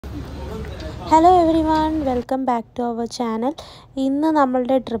Hello everyone, welcome back to our channel. ഇന്ന്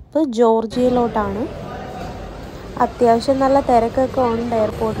നമ്മളുടെ trip ജോർജിയയിലോട്ടാണ്. അത്യാവശ്യം നല്ല തിരക്കൊക്കെ ഉണ്ട്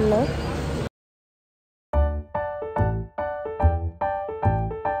എയർപോർട്ടിൽ.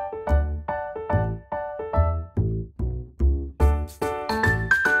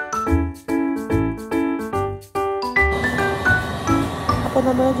 അപ്പോൾ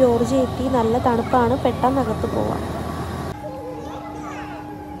നമ്മൾ ജോർജിയ എത്തി. നല്ല തണുപ്പാണ്, പെട്ടെന്ന് അകത്ത് പോവാം.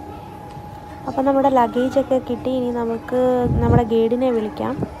 അപ്പോൾ നമ്മുടെ ലഗേജൊക്കെ കിട്ടി. ഇനി നമുക്ക് നമ്മുടെ ഗൈഡിനെ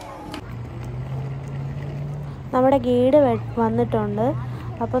വിളിക്കാം. നമ്മുടെ ഗൈഡ് വന്നിട്ടുണ്ട്.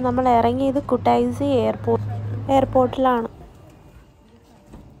 അപ്പോൾ നമ്മൾ ഇറങ്ങിയത് കുട്ടൈസി എയർപോർട്ടിലാണ്.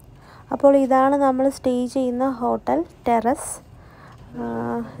 അപ്പോൾ ഇതാണ് നമ്മൾ സ്റ്റേ ചെയ്യുന്ന ഹോട്ടൽ ടെറസ്.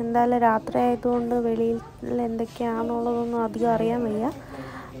 എന്തായാലും രാത്രി ആയതുകൊണ്ട് വെളിയിൽ എന്തൊക്കെയാണെന്നുള്ളതൊന്നും അധികം അറിയാൻ വയ്യ.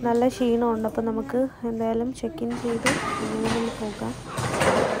 നല്ല ക്ഷീണമുണ്ട്. അപ്പോൾ നമുക്ക് എന്തായാലും ചെക്ക് ഇൻ ചെയ്ത് റൂമിൽ പോകാം.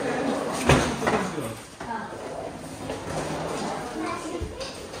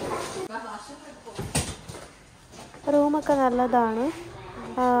 റൂമൊക്കെ നല്ലതാണ്.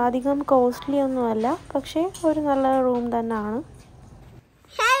 അധികം കോസ്റ്റ്ലി ഒന്നുമല്ല, പക്ഷേ ഒരു നല്ല റൂം തന്നെയാണ്.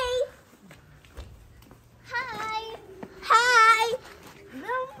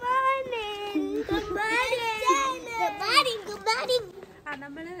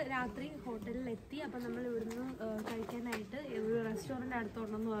 നമ്മൾ രാത്രി ഹോട്ടലിൽ എത്തി. അപ്പം നമ്മൾ ഇവിടുന്ന് കഴിക്കാനായിട്ട് ഒരു റെസ്റ്റോറൻറ്റ്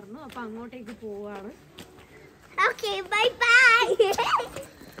അടുത്തുണ്ടെന്ന് പറഞ്ഞു. അപ്പം അങ്ങോട്ടേക്ക് പോവുകയാണ്.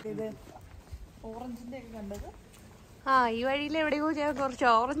 ഓറഞ്ചിന്റെ ഒക്കെ കണ്ടത്. ഈ വഴിയിൽ എവിടെയോ ഞാൻ കുറച്ച്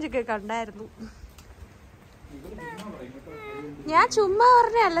ഓറഞ്ചൊക്കെ കണ്ടായിരുന്നു. ഞാൻ ചുമ്മാ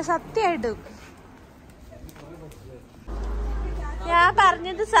പറഞ്ഞല്ല, സത്യമായിട്ടും ഞാൻ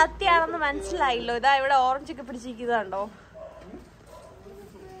പറഞ്ഞത് സത്യമാണെന്ന് മനസ്സിലായില്ലോ. ഇതാ ഇവിടെ ഓറഞ്ചൊക്കെ പിടിച്ചിരിക്കുന്നതുണ്ടോ?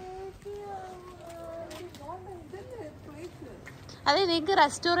 അതെ, നിങ്ങൾക്ക്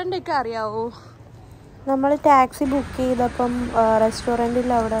റെസ്റ്റോറൻ്റ് ഒക്കെ അറിയാവോ? നമ്മൾ ടാക്സി ബുക്ക് ചെയ്തപ്പം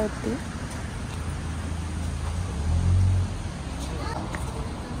റെസ്റ്റോറൻറ്റിൽ അവിടെ എത്തി.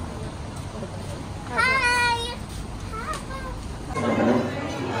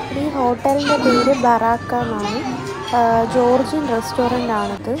 ഈ ഹോട്ടലിൻ്റെ പേര് ബറാക്ക എന്നാണ്. ജോർജിയൻ റെസ്റ്റോറൻ്റ്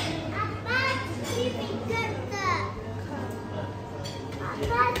ആണിത്.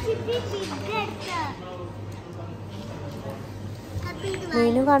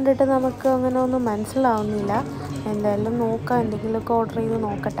 മെനു കണ്ടിട്ട് നമുക്ക് അങ്ങനെ ഒന്നും മനസ്സിലാവുന്നില്ല. എന്തായാലും നോക്കാം, എന്തെങ്കിലുമൊക്കെ ഓർഡർ ചെയ്ത്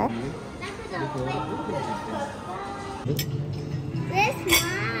നോക്കട്ടെ.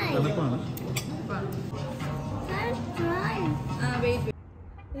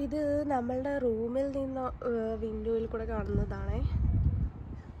 ഇത് നമ്മളുടെ റൂമിൽ നിന്ന് വിൻഡോയിൽ കൂടെ കാണുന്നതാണ്.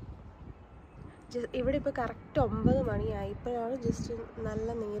 ഇവിടെ ഇപ്പോൾ കറക്റ്റ് 9 മണിയായി. ഇപ്പോഴാണ് ജസ്റ്റ് നല്ല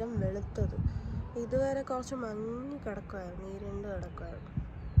നേരം വെളുത്തത്. ഇതുവരെ കുറച്ച് മങ്ങി കിടക്കുമായിരുന്നു, ഇരുണ്ട് കിടക്കുമായിരുന്നു.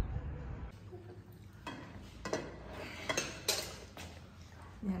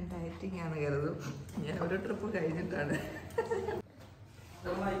 ഞാൻ ഡയറ്റിംഗ് ആണ് കരുതും. ഞാൻ ഒരു ട്രിപ്പ് കഴിഞ്ഞിട്ടാണ്.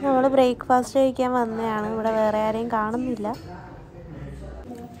 നമ്മൾ ബ്രേക്ക്ഫാസ്റ്റ് കഴിക്കാൻ വന്നതാണ്. ഇവിടെ വേറെ ആരെയും കാണുന്നില്ല.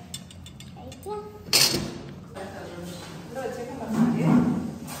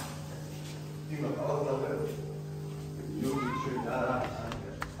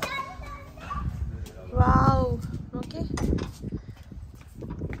 വാവ്, ഓക്കെ.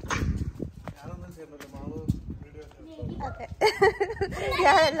 അതെ,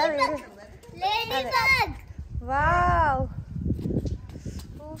 ഞാനെല്ലാം വാവ്.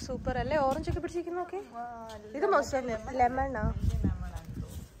 ഓ, സൂപ്പർ അല്ലേ? ഓറഞ്ച് ഒക്കെ പിടിച്ചിരിക്കുന്നൊക്കെ. ഇത് മോശമല്ലേ? ലെമണോ?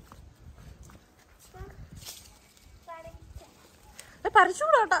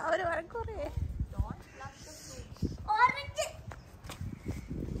 പറിച്ചുകൂടാട്ടോ, അവര് വഴക്കുറേ.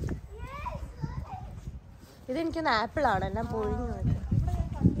 ഇതെനിക്കൊന്ന് ആപ്പിളാണ്, എല്ലാം പൊഴിഞ്ഞു.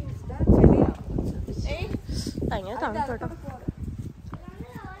 ഭയങ്കര തണുപ്പ് കേട്ടോ.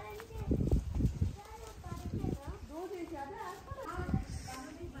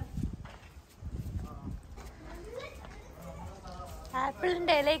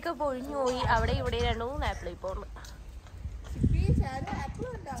 ആപ്പിളിന്റെ ഇലയൊക്കെ പൊഴിഞ്ഞു പോയി. അവിടെ ഇവിടെ 2-3 ആപ്പിൾ ഇപ്പോൾ ഉണ്ട്.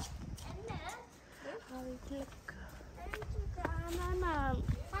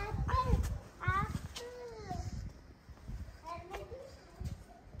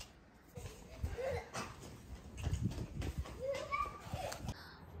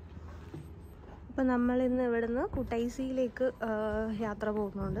 അപ്പോൾ നമ്മളിന്ന് ഇവിടുന്ന് കുട്ടൈസിയിലേക്ക് യാത്ര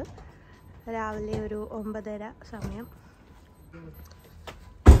പോകുന്നുണ്ട്. രാവിലെ ഒരു 9:30 സമയം.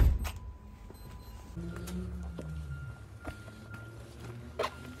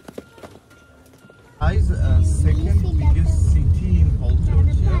 Second biggest city in whole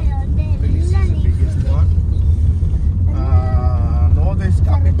Georgia. This is the biggest one. Northern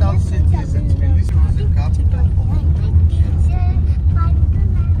capital city is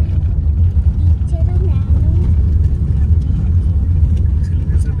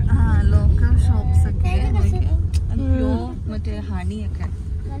ഒക്കെ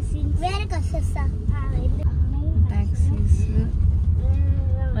ടാക്സീസ്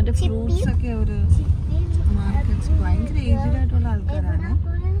മറ്റേ ഫ്രൂട്ട്സ് ഒക്കെ ഒരു മാർക്കറ്റ്സ് ഭയങ്കര ഏജ്ഡ് ആയിട്ടുള്ള ആൾക്കാരാണ്.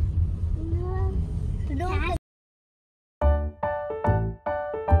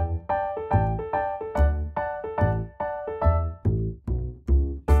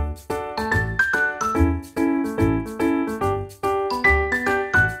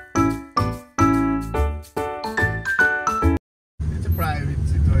 It's a private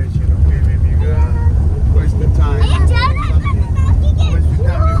situation, okay? Maybe you waste the time. Waste the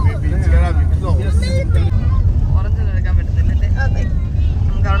time, maybe it's gonna be closed. Orange എടുക്കാൻ പറ്റത്തില്ലല്ലേ?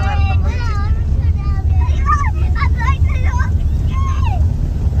 നമുക്ക് അവിടെ നിർത്തുമ്പോൾ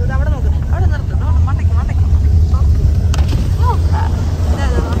അവിടെ നോക്ക്, അവിടെ നിർത്തും, മണ്ടയ്ക്ക്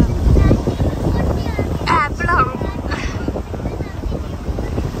ആപ്പിളാണോ?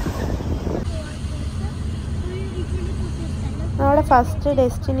 നമ്മുടെ ഫസ്റ്റ്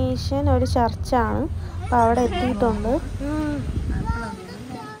ഡെസ്റ്റിനേഷൻ ഒരു ചർച്ചാണ്. അപ്പോൾ അവിടെ എത്തിയിട്ടുണ്ട്.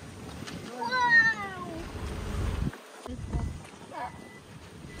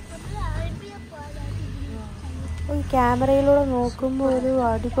 ഈ ക്യാമറയിലൂടെ നോക്കുമ്പോൾ ഒരു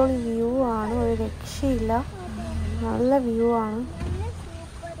അടിപൊളി വ്യൂ ആണ്, ഒരു രക്ഷയില്ല, നല്ല വ്യൂ ആണ്.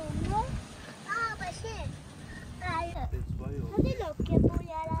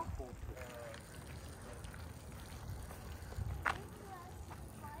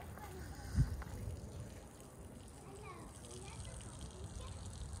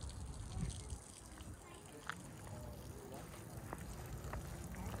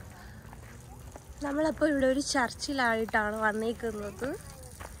 നമ്മളപ്പോൾ ഇവിടെ ഒരു ചർച്ചിലായിട്ടാണ് വന്നേക്കുന്നത്.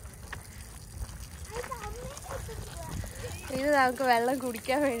 ഇത് നമുക്ക് വെള്ളം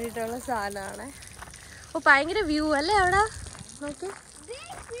കുടിക്കാൻ വേണ്ടിയിട്ടുള്ള സാധനമാണ്. അപ്പോൾ ഭയങ്കര വ്യൂ അല്ലേ അവിടെ നോക്കി.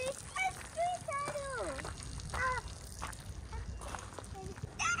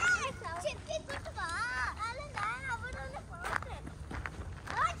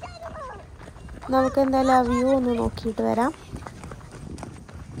 നമുക്ക് എന്തായാലും ആ വ്യൂ ഒന്ന് നോക്കിയിട്ട് വരാം.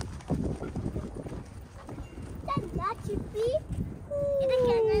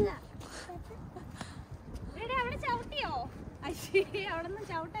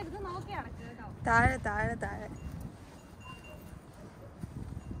 താഴെ താഴെ താഴെ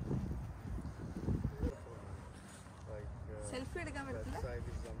സെൽഫി എടുക്കാൻ പറ്റില്ല.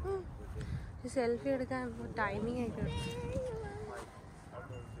 സെൽഫി എടുക്കാൻ ടൈമിംഗ് ഒക്കെ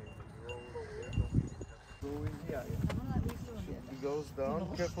It goes down.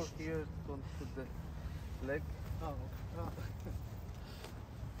 Careful here, don't put the leg.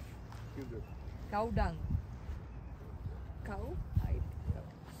 You good. Cow dung. Cow?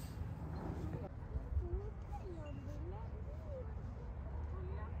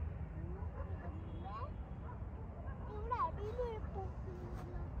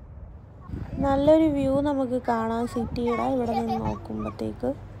 നല്ലൊരു വ്യൂ നമുക്ക് കാണാം സിറ്റിയുടെ ഇവിടെ നിന്ന് നോക്കുമ്പോഴത്തേക്ക്.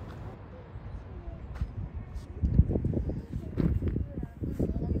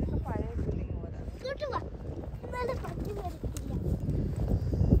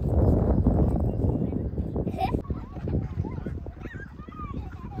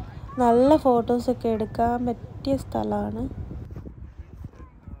 നല്ല ഫോട്ടോസൊക്കെ എടുക്കാൻ പറ്റിയ സ്ഥലമാണ്.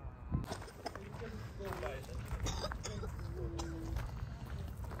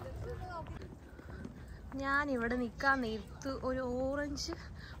 ഞാനിവിടെ നിൽക്കാൻ നേരത്ത് ഒരു ഓറഞ്ച്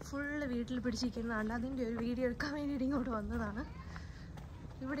ഫുള്ള് വീട്ടിൽ പിടിച്ചിരിക്കുന്നതാണ്. അതിൻ്റെ ഒരു വീഡിയോ എടുക്കാൻ വേണ്ടിയിട്ട് ഇങ്ങോട്ട് വന്നതാണ്.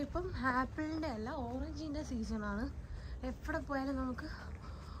 ഇവിടെ ഇപ്പം ആപ്പിളിൻ്റെ അല്ല ഓറഞ്ചിൻ്റെ സീസണാണ്. എവിടെ പോയാലും നമുക്ക്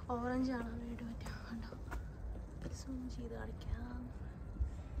ഓറഞ്ച് കാണാൻ വേണ്ടി പറ്റും. കണ്ടോ, സൂം ചെയ്ത് കാണിക്കാം.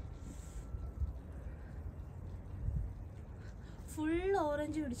 Full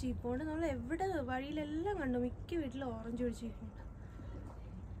orange പിടിച്ചിരിപ്പുണ്ട്. നമ്മൾ എവിടെ വഴിയിലെല്ലാം കണ്ടു, മിക്ക വീട്ടിലും orange പിടിച്ചിരിപ്പുണ്ട്.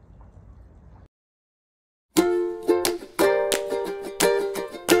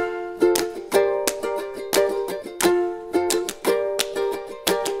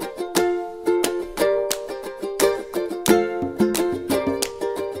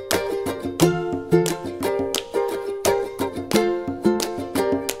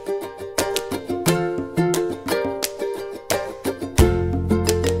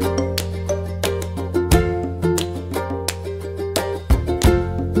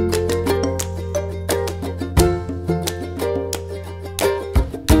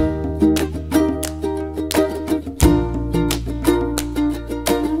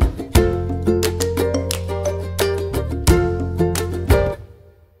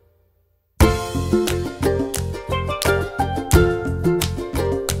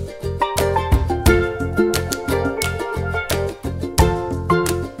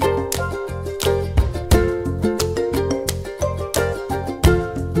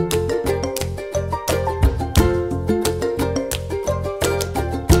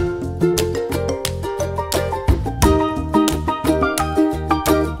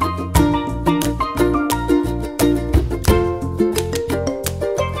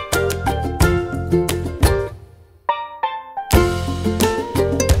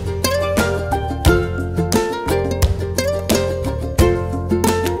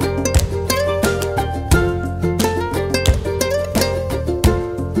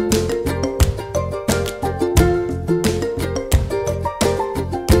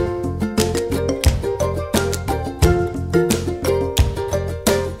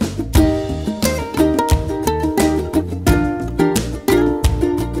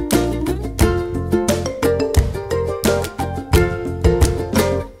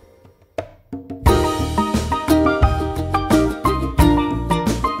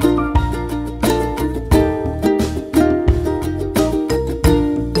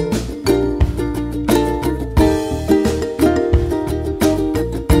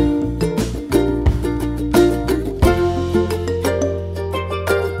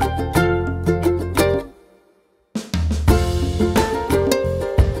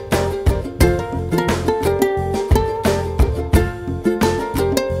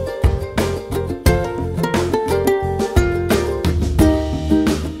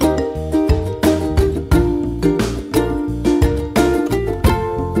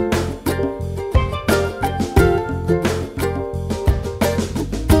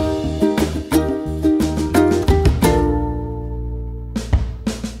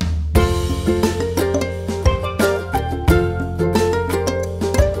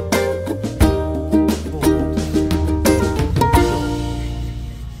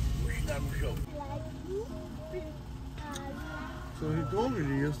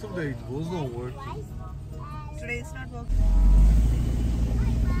 Bye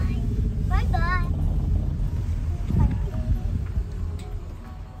bye.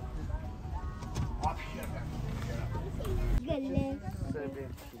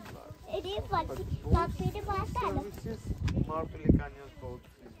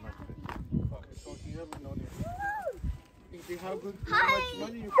 So here we know this. If you have good much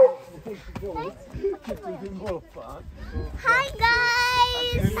money, you can go. It will be more fun. Hi guys!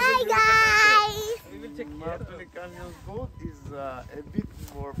 Hi guys! Martelly Canyon's boat is a bit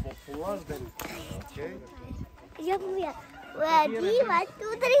more popular than okay. Ready? 1,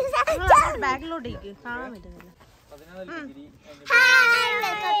 2, 3, jump! ബാക്കിലോട്ടേക്ക് കാണാൻ പറ്റുന്നില്ല. Hi!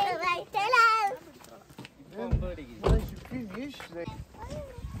 Welcome to my channel! Once you finish,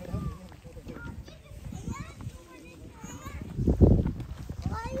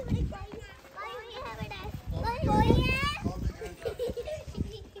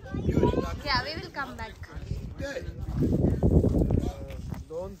 Yeah, we will come back.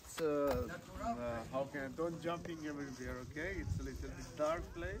 don't jumping everywhere, okay? It's a little bit dark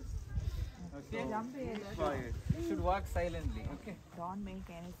place. Okay, quiet. You should walk silently, okay? Don't make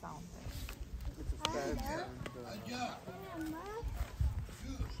any sound. It's a stand and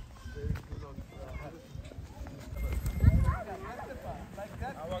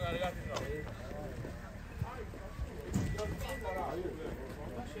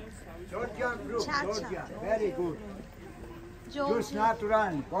Georgian fruit, Georgian, very good. Juice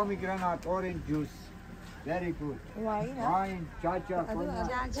natural, pomegranate, orange juice, very good. Wine, cha-cha, cognac.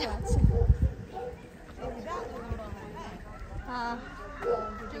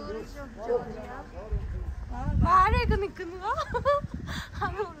 ആരെയൊക്കെ നിക്കുന്നതോ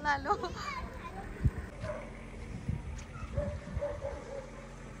അത് ഉള്ളാലോ.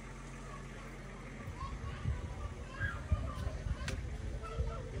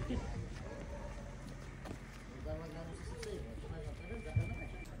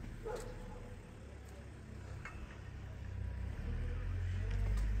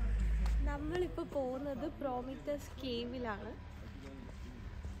 നമ്മളിപ്പോൾ പോകുന്നത് പ്രോമിത്തസ് കേവിലാണ്.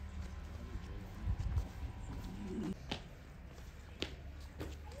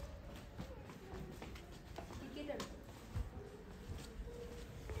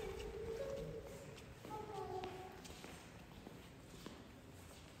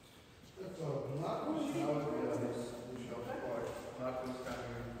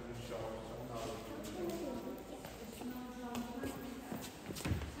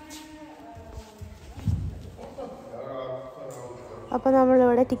 അപ്പോൾ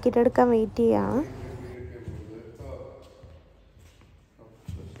നമ്മളിവിടെ ticket എടുക്കാൻ wait ചെയ്യാണ്.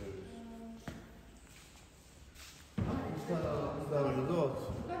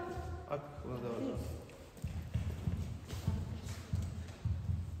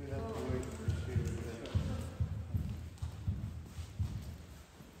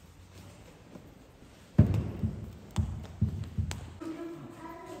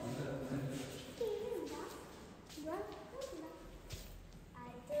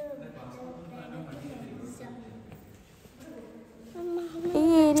 ഈ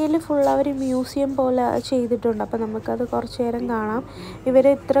ഏരിയയിൽ ഫുൾ അവർ മ്യൂസിയം പോലെ ചെയ്തിട്ടുണ്ട്. അപ്പോൾ നമുക്കത് കുറച്ച് നേരം കാണാം. ഇവർ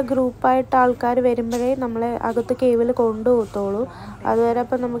ഇത്ര ഗ്രൂപ്പായിട്ട് ആൾക്കാർ വരുമ്പോഴേ നമ്മളെ അകത്ത് കേവിൽ കൊണ്ടുപോകത്തുള്ളൂ. അതുവരെ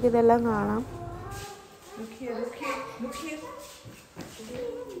അപ്പം നമുക്കിതെല്ലാം കാണാം.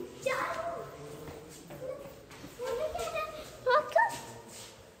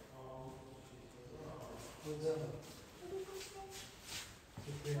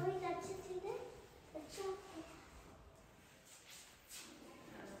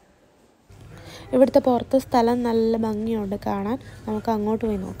 ഇവിടുത്തെ പുറത്തെ സ്ഥലം നല്ല ഭംഗിയുണ്ട് കാണാൻ. നമുക്ക് അങ്ങോട്ട്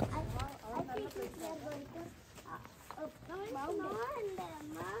പോയി നോക്കാം.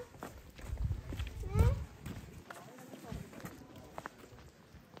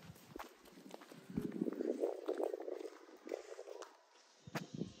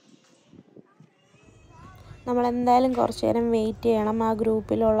 നമ്മളെന്തായാലും കുറച്ച് നേരം വെയിറ്റ് ചെയ്യണം. ആ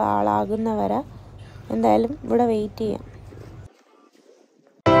ഗ്രൂപ്പിലുള്ള ആളാകുന്നവരെ എന്തായാലും ഇവിടെ വെയിറ്റ് ചെയ്യാം.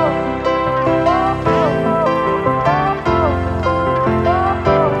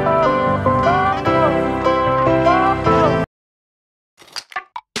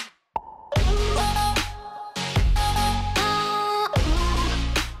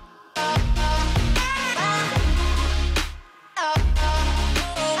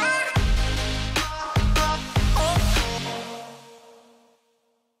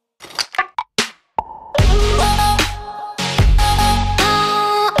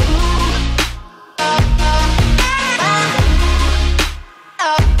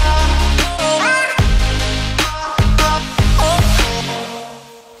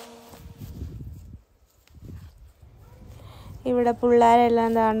 ഇവിടെ പിള്ളേരെല്ലാം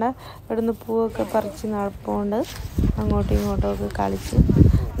എന്താണ്ട് ഇവിടുന്ന് പൂവൊക്കെ പറിച്ച് നടപ്പുണ്ട്, അങ്ങോട്ടും ഇങ്ങോട്ടും ഒക്കെ കളിച്ച്.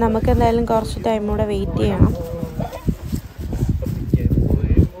 നമുക്ക് എന്തായാലും കുറച്ച് ടൈം കൂടെ വെയിറ്റ് ചെയ്യണം.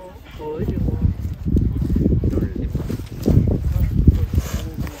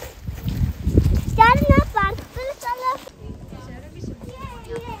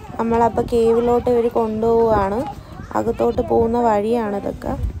 നമ്മളപ്പോൾ കേവിലോട്ട് ഇവർ കൊണ്ടുപോവുകയാണ്. അകത്തോട്ട് പോകുന്ന വഴിയാണ്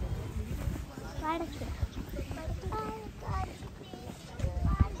ഇതൊക്കെ.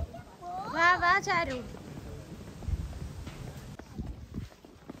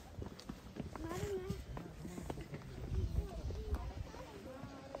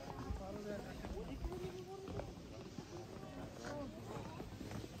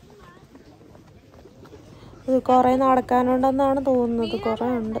 ഇത് കുറേ നടക്കാനുണ്ടെന്നാണ് തോന്നുന്നത്, കുറേ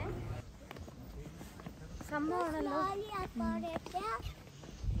ഉണ്ട്.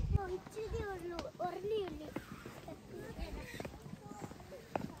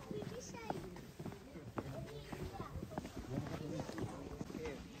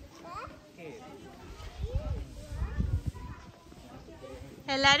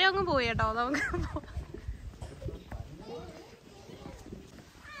 എല്ലാരും അങ്ങ് പോയി കേട്ടോ, നമുക്ക്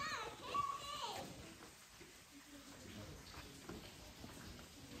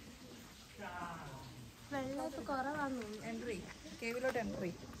വെള്ളമൊക്കെ കുറവാണ്. Entry കേവിലോട്ട്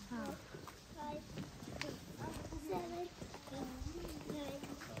entry.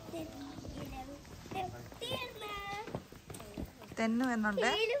 തെന്നു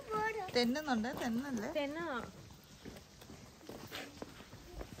എന്നുണ്ട്, തെന്നുന്നുണ്ട്, തെന്നല്ലേ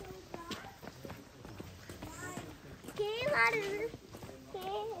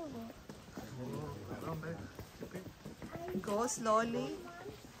Go slowly.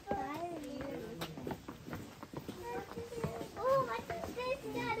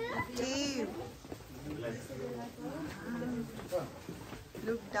 Cave.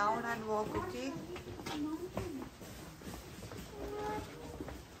 Look down and walk, okay?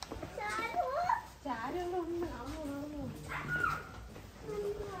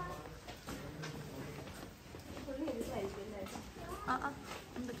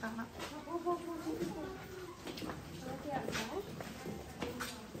 എന്ത് കാണാം.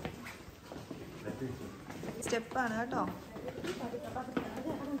 സ്റ്റെപ്പാണ് കേട്ടോ.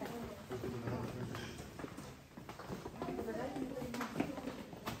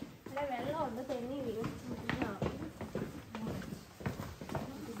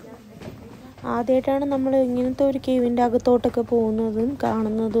 ആദ്യമായിട്ടാണ് നമ്മൾ ഇങ്ങനത്തെ ഒരു കേവിൻ്റെ അകത്തോട്ടൊക്കെ പോകുന്നതും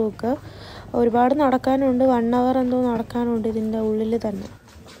കാണുന്നതും ഒക്കെ. ഒരുപാട് നടക്കാനുണ്ട്, 1 hour എന്തോ നടക്കാനുണ്ട് ഇതിൻ്റെ ഉള്ളിൽ തന്നെ.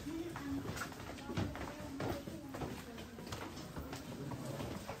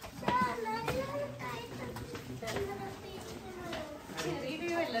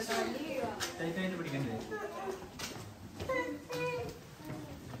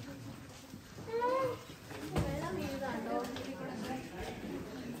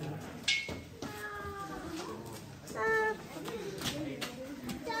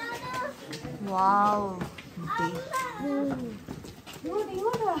 Wow, deep.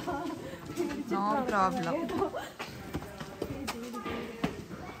 No problem.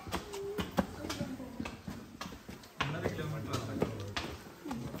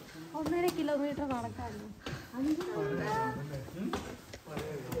 ഒന്നര കിലോമീറ്റർ നടക്കാനുണ്ട്.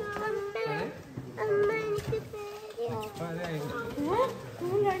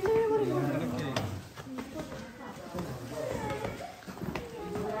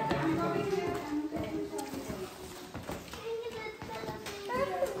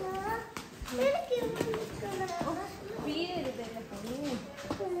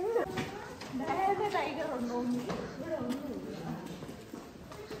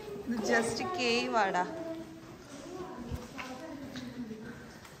 ജസ്റ്റ് കേവ് ആടാ.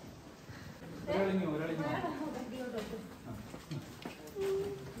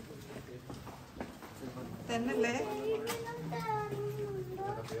 തന്നല്ലേ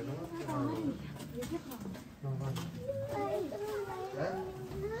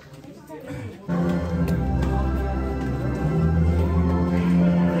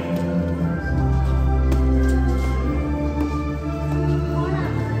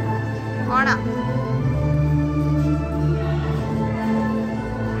ഓണ.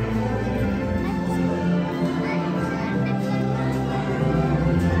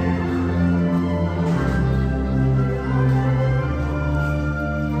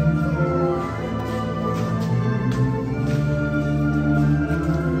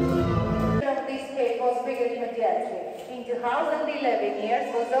 In 2011 years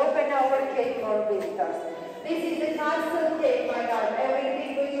was open our cave for visitors. This is the castle cave, my God.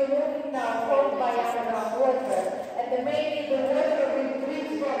 Everything which you look now formed by underground water. And the main is the water with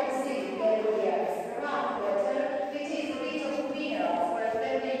rich body sea areas. Groundwater, which is rich of minerals,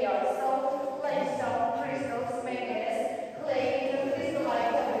 where they are salt, limestone, crystals, manganese, clay, and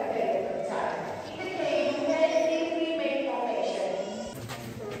crystalline over the period of time. In the cave, we had three main formations.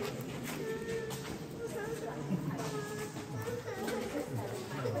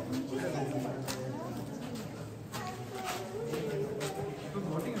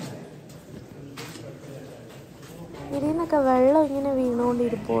 ഇതിൽ നിന്നൊക്കെ വെള്ളം ഇങ്ങനെ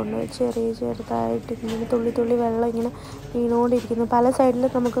വീണുകൊണ്ടിരിപ്പുണ്ട്, ചെറുതായിട്ട് ഇങ്ങനെ തുള്ളി തുള്ളി വെള്ളം ഇങ്ങനെ വീണുകൊണ്ടിരിക്കുന്നു. പല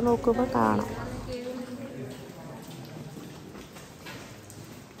സൈഡിലും നമുക്ക് നോക്കുമ്പോൾ കാണാം.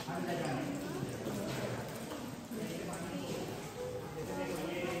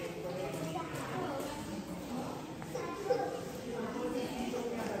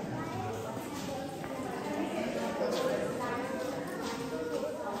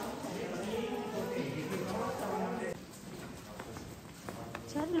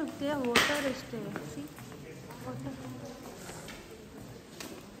 Look there, water is there. See, water.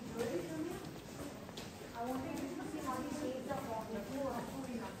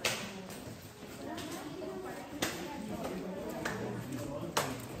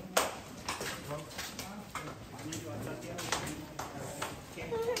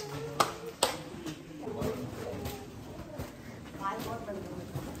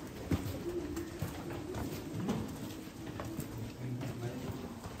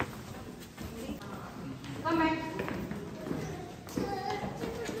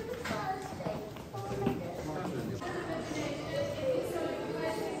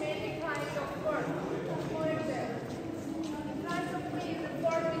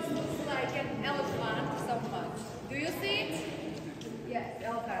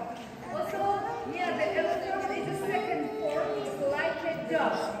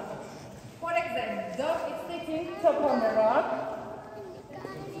 For example, dog is sitting top on the rock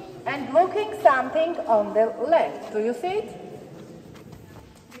and looking something on the left. Do you see it?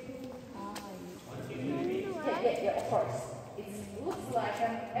 Yeah, of course. It looks like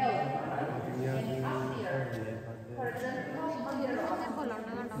an elephant. And up here, for example, on the rock,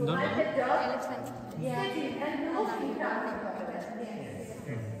 like a dog sitting and looking something on the left.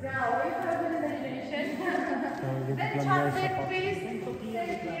 Now, if I have an imagination, then translate please.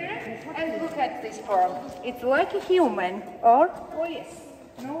 Here and look at this form. It's like a human, or yes,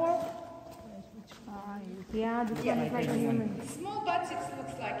 no. Yeah, this one is like a human. Small but it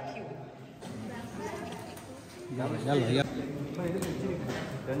looks like a human.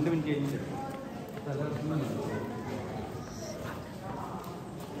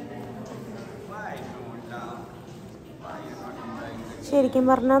 ശരിക്കും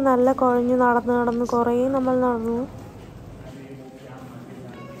പറഞ്ഞാൽ നല്ല കുഴഞ്ഞു നടന്ന് കുറേ നമ്മൾ നടന്നു.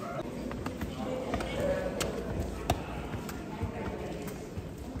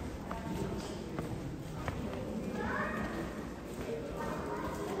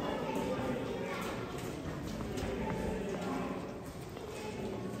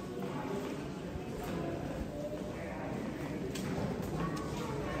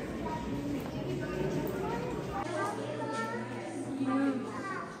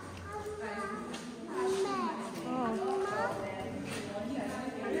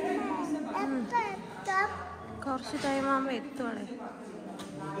 കുറച്ച് time ആകുമ്പോൾ എത്തുവാണേ.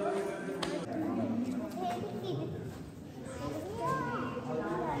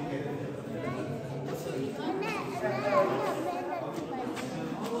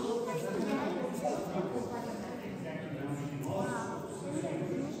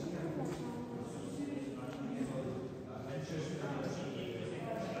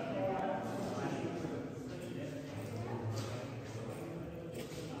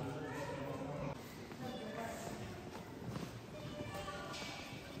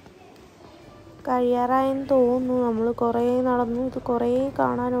 കഴിയാറായെന്ന് തോന്നുന്നു. നമ്മൾ കുറേ നടന്നു. ഇത് കുറേ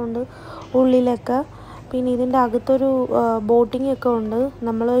കാണാനുണ്ട് ഉള്ളിലൊക്കെ. പിന്നെ ഇതിൻ്റെ അകത്തൊരു ബോട്ടിംഗ് ഒക്കെ ഉണ്ട്.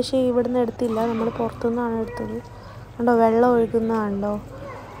 നമ്മൾ പക്ഷേ ഇവിടുന്ന് എടുത്തില്ല, നമ്മൾ പുറത്തുനിന്നാണ് എടുത്തത്. കണ്ടോ വെള്ളം ഒഴുകുന്നതുണ്ടോ,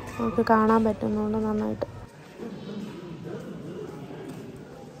 നമുക്ക് കാണാൻ പറ്റുന്നുണ്ട് നന്നായിട്ട്.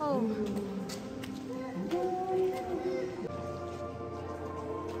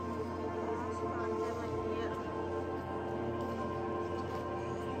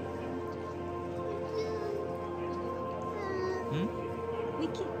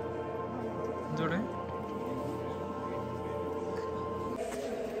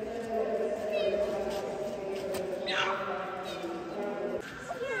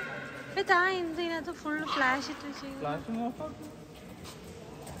 ഇതിനകത്ത് ഫുൾ ഫ്ലാഷ് ഇട്ട്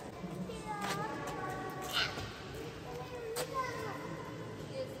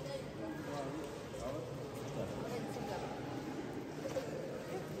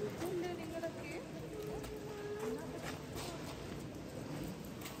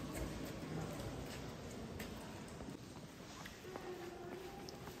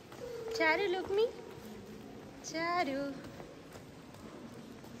Charu, look me. Charu.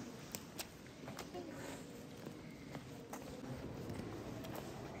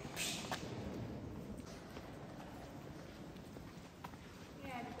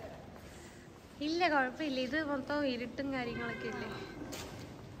 ഇല്ല കുഴപ്പമില്ല, ഇത് മൊത്തം ഇരുട്ടും കാര്യങ്ങളൊക്കെ ഇല്ലേ.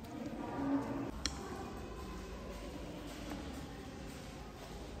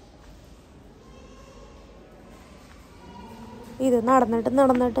 ഇത്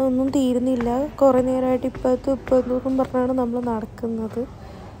നടന്നിട്ട് ഒന്നും തീരുന്നില്ല. കുറേ നേരമായിട്ട് ഇപ്പോഴത്തും പറഞ്ഞാണ് നമ്മൾ നടക്കുന്നത്.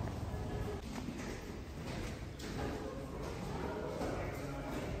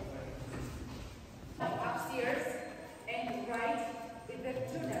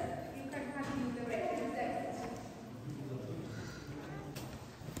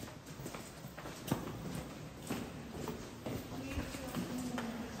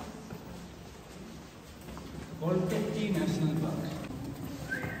 National Park.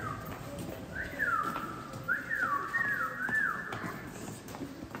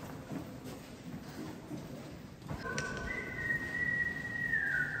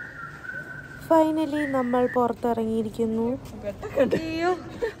 ഫൈനലി നമ്മൾ പുറത്തിറങ്ങിയിരിക്കുന്നു. അയ്യോ,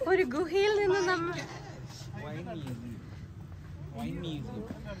 ഒരു ഗുഹയിൽ നിന്ന് നമ്മൾ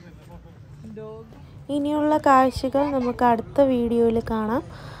ഇനിയുള്ള കാഴ്ചകൾ നമുക്ക് അടുത്ത വീഡിയോയിൽ കാണാം.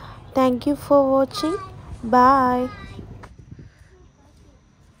 Thank you for watching. By.